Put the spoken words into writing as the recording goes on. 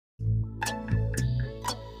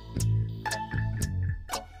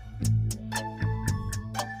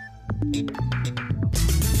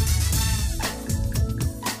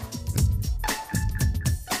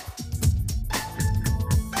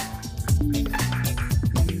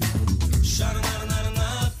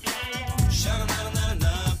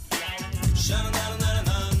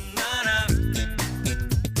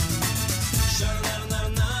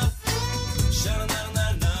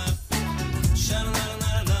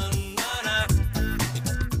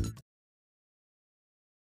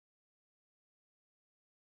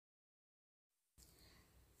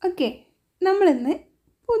Okay, നമ്മളിന്ന്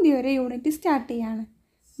പുതിയൊരു unit start ചെയ്യാണ്.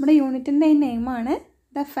 നമ്മുടെ യൂണിറ്റിൻ്റെ നെയിമാണ്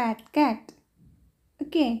ദ ഫാറ്റ് കാറ്റ്.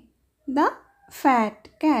 ഓക്കെ, ദ ഫാറ്റ്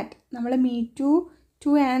കാറ്റ്. നമ്മൾ മീ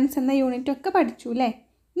ടു ആൻസ് എന്ന യൂണിറ്റൊക്കെ പഠിച്ചു അല്ലേ?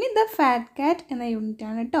 ഇനി ദ ഫാറ്റ് കാറ്റ് എന്ന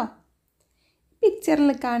യൂണിറ്റാണ് കേട്ടോ.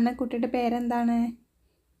 പിക്ചറിൽ കാണുന്ന കുട്ടിയുടെ പേരെന്താണ്?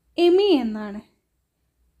 എമി എന്നാണ്.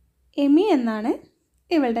 എമി എന്നാണ്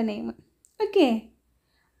ഇവളുടെ നെയിം. ഓക്കെ,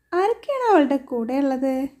 ആരൊക്കെയാണ് അവളുടെ കൂടെ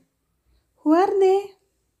ഉള്ളത്? Who are they?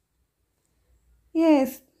 Yes,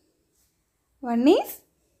 one is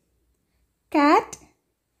cat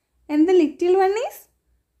and the little one is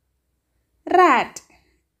rat.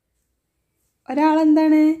 ഒരാൾ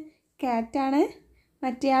എന്താണ്? കാറ്റാണ്,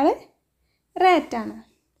 മറ്റേയാൾ റാറ്റാണ്.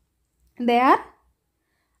 They are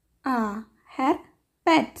her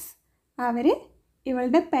pets. അവർ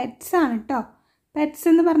ഇവളുടെ പെറ്റ്സ് ആണ് കേട്ടോ. പെറ്റ്സ്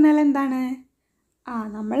എന്ന് പറഞ്ഞാൽ എന്താണ്?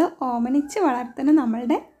 നമ്മൾ ഓമനിച്ച് വളർത്തുന്ന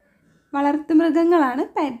നമ്മളുടെ വളർത്തുമൃഗങ്ങളാണ്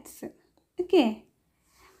പെറ്റ്സ്. ഓക്കെ,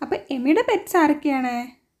 അപ്പോൾ എമിയുടെ പെറ്റ്സ് ആരൊക്കെയാണ്?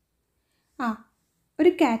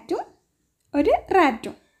 ഒരു കാറ്റും ഒരു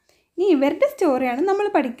റാറ്റും. ഇനി ഇവരുടെ സ്റ്റോറിയാണ് നമ്മൾ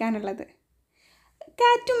പഠിക്കാനുള്ളത്.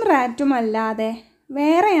 കാറ്റും റാറ്റും അല്ലാതെ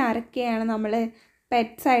വേറെ ആരൊക്കെയാണ് നമ്മൾ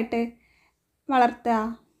പെറ്റ്സായിട്ട് വളർത്തുക?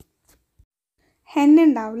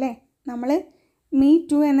 ഹെന്നുണ്ടാവും അല്ലേ? നമ്മൾ മീ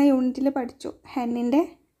ടു എന്ന യൂണിറ്റിൽ പഠിച്ചു. ഹെന്നിൻ്റെ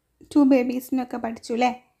 2 ബേബീസിനൊക്കെ പഠിച്ചു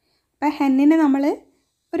അല്ലേ? അപ്പോൾ ഹെന്നിനെ നമ്മൾ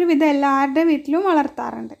ഒരുവിധം എല്ലാവരുടെ വീട്ടിലും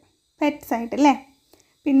വളർത്താറുണ്ട് പെറ്റ്സായിട്ട് അല്ലേ?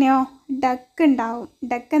 പിന്നെയോ ഡക്ക് ഉണ്ടാവും.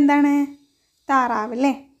 ഡക്ക് എന്താണ്? താറാവ്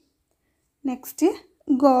അല്ലേ? നെക്സ്റ്റ്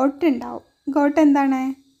ഗോട്ട് ഉണ്ടാവും. ഗോട്ട് എന്താണ്?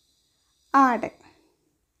 ആട്.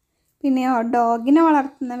 പിന്നെയോ ഡോഗിനെ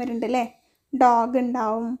വളർത്തുന്നവരുണ്ട് അല്ലേ? ഡോഗ്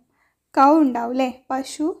ഉണ്ടാവും. കൗ ഉണ്ടാവും അല്ലേ?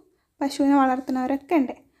 പശുവിനെ വളർത്തുന്നവരൊക്കെ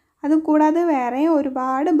ഉണ്ട്. അതുകൂടാതെ വേറെ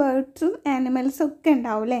ഒരുപാട് ബേർഡ്സും ആനിമൽസും ഒക്കെ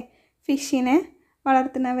ഉണ്ടാവും അല്ലേ? ഫിഷിനെ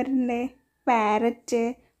വളർത്തുന്നവരുണ്ട്. പാരറ്റ്,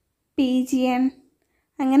 പീജിയൻ,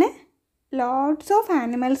 അങ്ങനെ ലോട്ട്സ് ഓഫ്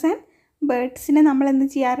ആനിമൽസ് ആൻഡ് ബേർഡ്സിനെ നമ്മൾ എന്ത്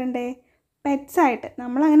ചെയ്യാറുണ്ട്? പെറ്റ്സായിട്ട്.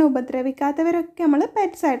 നമ്മളങ്ങനെ ഉപദ്രവിക്കാത്തവരൊക്കെ നമ്മൾ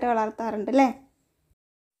പെറ്റ്സായിട്ട് വളർത്താറുണ്ട് അല്ലേ?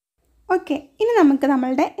 ഓക്കെ, ഇനി നമുക്ക്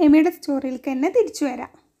നമ്മളുടെ എമിയുടെ സ്റ്റോറിയിലേക്ക് തന്നെ തിരിച്ചു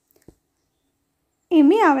വരാം.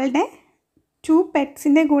 എമി അവളുടെ 2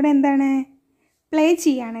 പെറ്റ്സിൻ്റെ കൂടെ എന്താണ്? പ്ലേ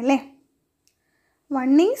ചെയ്യാണല്ലേ?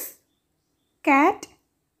 വൺ ഈസ് കാറ്റ്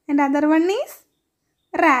and other one is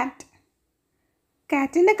rat.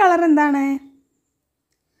 കാറ്റിൻ്റെ കളർ എന്താണ്?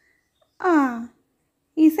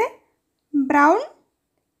 ഈസ് എ ബ്രൗൺ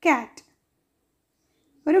കാറ്റ്.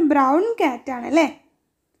 ഒരു ബ്രൗൺ കാറ്റാണ് അല്ലേ?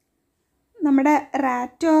 നമ്മുടെ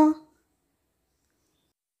റാറ്റോ?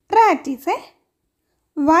 Rat is A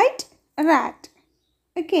white rat.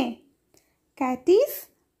 Okay, കാറ്റ് is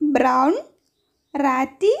brown,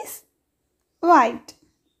 rat is white.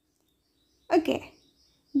 Okay,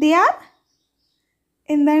 they are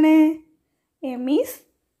എന്താണ്? എമീസ്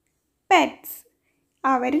പെറ്റ്സ്.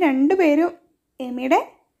 അവർ രണ്ടുപേരും എമിയുടെ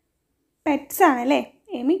പെറ്റ്സാണല്ലേ?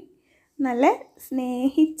 എമി നല്ല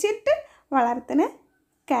സ്നേഹിച്ചിട്ട് വളർത്തുന്ന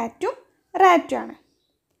കാറ്റും റാറ്റുമാണ്.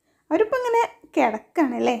 അവരിപ്പോൾ ഇങ്ങനെ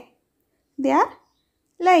കിടക്കുകയാണല്ലേ? They are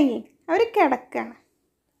lying. അവർ കിടക്കുകയാണ്.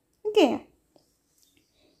 Okay,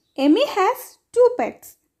 Amy has 2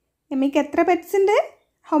 pets. എമിക്ക് എത്ര പെറ്റ്സ് ഉണ്ട്?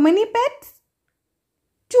 How many pets?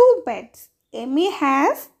 2 pets. Amy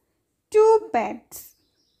has 2 pets.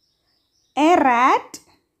 A rat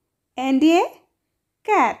and A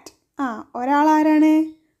കാറ്റ്. ഒരാളാരാണ്?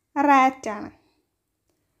 റാറ്റാണ്.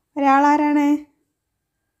 ഒരാളാരാണ്?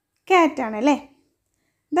 കാറ്റാണ് അല്ലേ?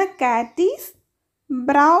 The cat is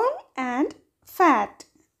brown and fat.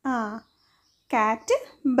 കാറ്റ്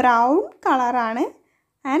ബ്രൗൺ കളറാണ്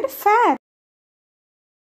and fat.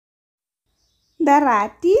 The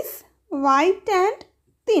rat is white and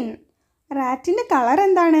thin. റാറ്റിൻ്റെ colour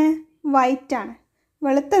എന്താണ്? വൈറ്റാണ്,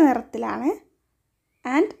 വെളുത്ത നിറത്തിലാണ്.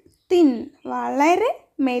 ആൻഡ് തിൻ, വളരെ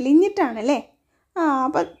മെലിഞ്ഞിട്ടാണ് അല്ലേ?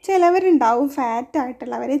 അപ്പോൾ ചിലവരുണ്ടാവും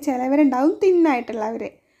ഫാറ്റായിട്ടുള്ളവർ, ചിലവരുണ്ടാവും തിന്നായിട്ടുള്ളവർ.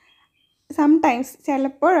 സംടൈംസ്,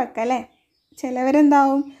 ചിലപ്പോഴൊക്കെ അല്ലേ?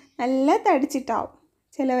 ചിലവരെന്താവും? നല്ല തടിച്ചിട്ടാവും,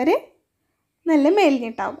 ചിലവർ നല്ല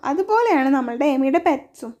മെലിഞ്ഞിട്ടാവും. അതുപോലെയാണ് നമ്മളുടെ എമിയുടെ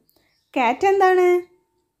പെറ്റ്സും. കാറ്റ് എന്താണ്?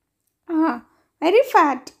 Very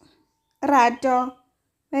fat. റാറ്റോ?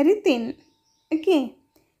 Very thin. Okay,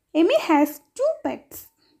 Amy has 2 pets,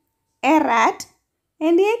 a rat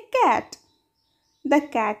and a cat. The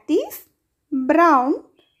cat is brown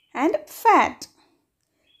and fat.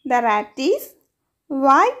 The rat is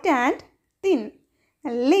white and thin.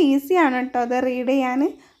 നല്ല ഈസിയാണ് കേട്ടോ അത് റീഡ് ചെയ്യാൻ.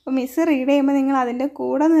 അപ്പോൾ മിസ്സ് റീഡ് ചെയ്യുമ്പോൾ നിങ്ങൾ അതിൻ്റെ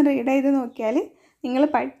കൂടെ ഒന്ന് റീഡ് ചെയ്ത് നോക്കിയാൽ നിങ്ങൾ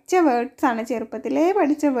പഠിച്ച വേർഡ്സാണ്, ചെറുപ്പത്തിലേ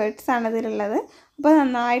പഠിച്ച വേർഡ്സാണ് ഇതിലുള്ളത്. അപ്പോൾ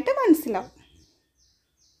നന്നായിട്ട് മനസ്സിലാവും.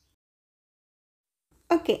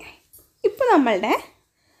 ഓക്കെ, ഇപ്പോൾ നമ്മളുടെ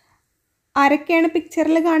ആരൊക്കെയാണ്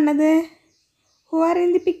പിക്ചറിൽ കാണുന്നത്? Who are in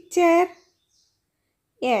the picture?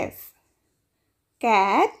 Yes.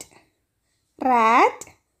 Cat, rat,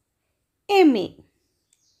 Emmy.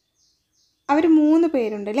 അവർ 3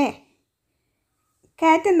 പേരുണ്ട് അല്ലേ?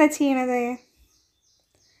 കാറ്റ് എന്താ ചെയ്യണത്?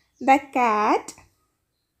 ദ കാറ്റ്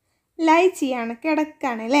ലൈ ചെയ്യാണ്,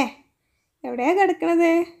 കിടക്കാണ് അല്ലേ? എവിടെയാണ്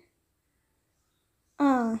കിടക്കണത്?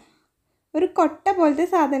 ഒരു കൊട്ട പോലത്തെ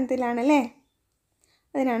സാധനത്തിലാണ് അല്ലേ?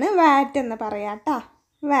 അതിനാണ് വാറ്റ് എന്ന് പറയാം കേട്ടോ.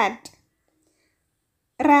 വാറ്റ്.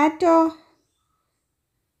 റാറ്റോ?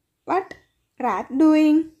 What rat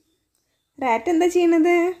doing? റാറ്റ് എന്താ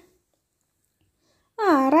ചെയ്യണത്?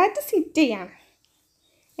 റാറ്റ് സിറ്റ് ചെയ്യാണ്.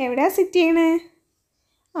 എവിടെയാണ് സിറ്റ് ചെയ്യണേ?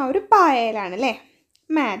 ഒരു പായയിലാണ് അല്ലേ?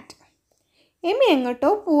 മാറ്റ്. എമി എങ്ങോട്ടോ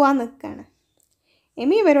പോവാൻ നിൽക്കുകയാണ്.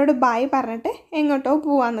 എമി ഇവരോട് ബായ് പറഞ്ഞിട്ട് എങ്ങോട്ടോ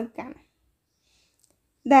പോവാൻ നിൽക്കുകയാണ്.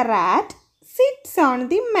 The rat sits on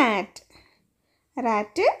the mat.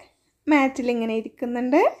 Rat മാറ്റിൽ ഇങ്ങനെ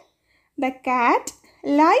ഇരിക്കുന്നുണ്ട്. The cat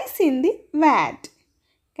lies in the വാറ്റ്.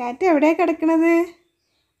 കാറ്റ് എവിടെയാണ് കിടക്കുന്നത്?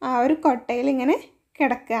 ഒരു കൊട്ടയിൽ ഇങ്ങനെ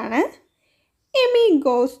കിടക്കുകയാണ്. Amy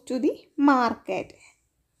goes to the market.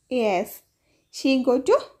 Yes, she go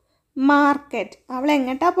to market. അവൾ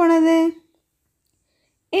എങ്ങോട്ടാണ് പോണത്?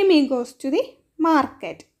 Amy goes to the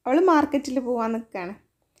market. അവൾ മാർക്കറ്റിൽ പോകാൻ നിൽക്കുകയാണ്.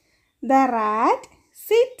 The rat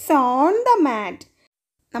sits on the മാറ്റ്.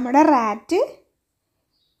 നമ്മുടെ റാറ്റ്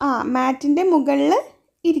മാറ്റിൻ്റെ മുകളിൽ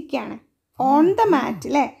ഇരിക്കുകയാണ്. ഓൺ ദ മാറ്റ്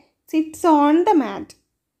അല്ലേ? സിറ്റ്സ് ഓൺ ദ മാറ്റ്.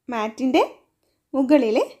 മാറ്റിൻ്റെ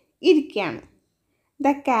മുകളിൽ ഇരിക്കുകയാണ്. The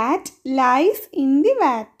cat lies in the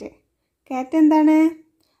വാറ്റ്. കാറ്റ് എന്താണ്?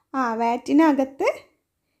 വാറ്റിനകത്ത്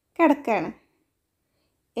കിടക്കുകയാണ്.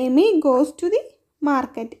 Amy goes to the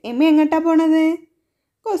market. Amy എങ്ങോട്ടാണ് പോണത്?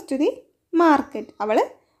 Goes to the market. അവൾ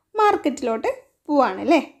മാർക്കറ്റിലോട്ട് പോവാണ്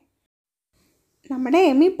അല്ലേ? നമ്മുടെ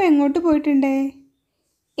എമി ഇപ്പം എങ്ങോട്ട് പോയിട്ടുണ്ട്?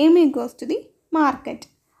 Amy goes to the market.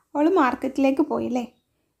 അവൾ മാർക്കറ്റിലേക്ക് പോയില്ലേ?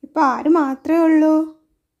 ഇപ്പോൾ ആര് മാത്രമേ ഉള്ളൂ?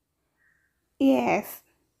 യെസ്,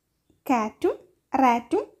 കാറ്റും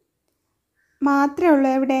റാറ്റും മാത്രമേ ഉള്ളൂ.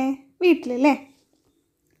 എവിടെ? വീട്ടിലല്ലേ?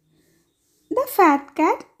 ദ ഫാറ്റ്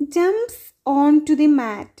കാറ്റ് jumps on to the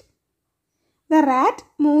mat. The rat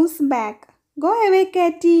moves back. Go away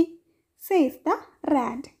കാറ്റി, says the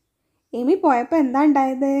rat. Amy പോയപ്പോൾ എന്താ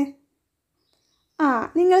ഉണ്ടായത്?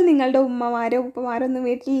 നിങ്ങൾ നിങ്ങളുടെ ഉമ്മമാരോ ഉപ്പമാരോ ഒന്നും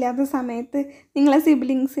വീട്ടിലില്ലാത്ത സമയത്ത് നിങ്ങളെ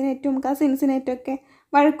സിബ്ലിങ്സിനേറ്റും കസിൻസിനേറ്റും ഒക്കെ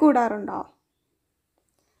വഴക്കൂടാറുണ്ടോ?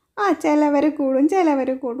 ചിലവർ കൂടും, ചിലവർ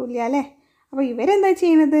കൂടില്ല അല്ലേ? അപ്പോൾ ഇവരെന്താ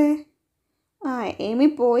ചെയ്യണത്? എമി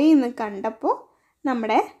പോയി എന്ന് കണ്ടപ്പോൾ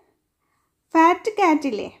നമ്മുടെ ഫാറ്റ്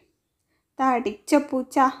കാറ്റില്ലേ, തടിച്ച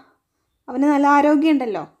പൂച്ച, അവന് നല്ല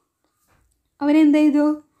ആരോഗ്യമുണ്ടല്ലോ, അവനെന്ത് ചെയ്തു?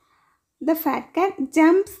 ദ ഫാറ്റ് കാറ്റ്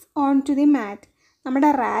ജംപ്സ് ഓൺ ടു ദി മാറ്റ്. നമ്മുടെ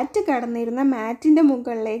റാറ്റ് കിടന്നിരുന്ന മാറ്റിൻ്റെ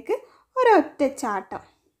മുകളിലേക്ക് ഒരൊറ്റ ചാട്ടം.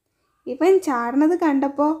 ഇവൻ ചാടുന്നത്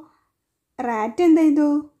കണ്ടപ്പോൾ റാറ്റ് എന്ത് ചെയ്തു?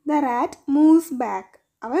 The rat moves back.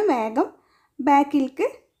 അവൻ വേഗം ബാക്കിലേക്ക്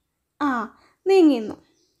നീങ്ങിന്നു.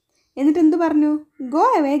 എന്നിട്ട് എന്ത് പറഞ്ഞു? ഗോ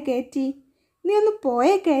അവേ കാറ്റി, നീ ഒന്ന്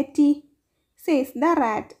പോയേ കാറ്റി, സേസ് ദ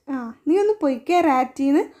റാറ്റ്. നീ ഒന്ന് പൊയ്ക്കേ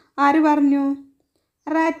റാറ്റിന്ന് ആര് പറഞ്ഞു?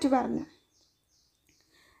 റാറ്റ് പറഞ്ഞു.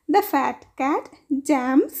 ദ ഫാറ്റ് കാറ്റ്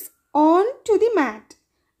ജംപ്സ് ഓൺ ടു ദി മാറ്റ്.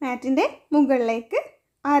 മാറ്റിൻ്റെ മുകളിലേക്ക്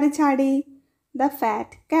ആര് ചാടി? ദ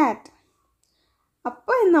ഫാറ്റ് കാറ്റ്.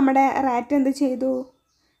 അപ്പോൾ നമ്മുടെ റാറ്റ് എന്ത് ചെയ്തു?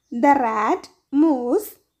 The rat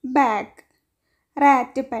moves back.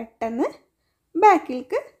 Rat പെട്ടെന്ന്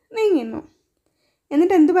ബാക്കിലേക്ക് നീങ്ങുന്നു.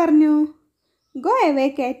 എന്നിട്ട് എന്ത് പറഞ്ഞു? Go away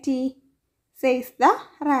കാറ്റി, says the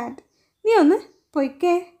rat. നീ ഒന്ന്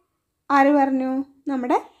പൊയ്ക്കേ ആര് പറഞ്ഞു?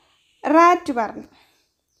 നമ്മുടെ റാറ്റ് പറഞ്ഞു.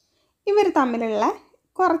 ഇവർ തമ്മിലുള്ള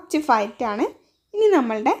കുറച്ച് ഫൈറ്റാണ് ഇനി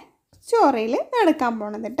നമ്മളുടെ സ്റ്റോറിയിൽ നടക്കാൻ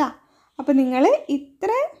പോണത് കേട്ടോ. അപ്പോൾ നിങ്ങൾ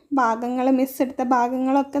ഇത്ര ഭാഗങ്ങൾ, മിസ്സെടുത്ത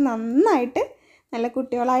ഭാഗങ്ങളൊക്കെ നന്നായിട്ട് നല്ല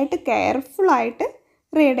കുട്ടികളായിട്ട് കെയർഫുള്ളായിട്ട്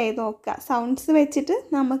റീഡ് ചെയ്ത് നോക്കുക. സൗണ്ട്സ് വെച്ചിട്ട്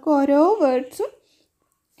നമുക്ക് ഓരോ വേർഡ്സും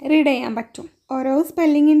റീഡ് ചെയ്യാൻ പറ്റും. ഓരോ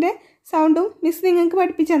സ്പെല്ലിങ്ങിൻ്റെ സൗണ്ടും മിസ് നിങ്ങൾക്ക്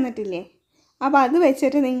പഠിപ്പിച്ച് തന്നിട്ടില്ലേ? അപ്പോൾ അത്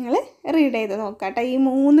വെച്ചിട്ട് നിങ്ങൾ റീഡ് ചെയ്ത് നോക്കുക കേട്ടോ, ഈ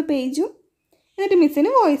 3 പേജും. എന്നിട്ട്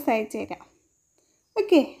മിസ്സിന് വോയിസ് അയച്ചു തരാം.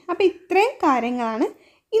 ഓക്കെ, അപ്പോൾ ഇത്രയും കാര്യങ്ങളാണ്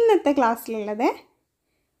ഇന്നത്തെ ക്ലാസ്സിലുള്ളത്.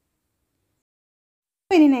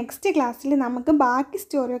 അപ്പോൾ ഇനി നെക്സ്റ്റ് ക്ലാസ്സിൽ നമുക്ക് ബാക്കി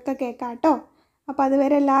സ്റ്റോറിയൊക്കെ കേൾക്കാം കേട്ടോ. അപ്പോൾ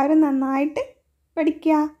അതുവരെ എല്ലാവരും നന്നായിട്ട്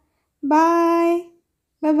പഠിക്കുക. Bye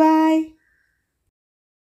bye.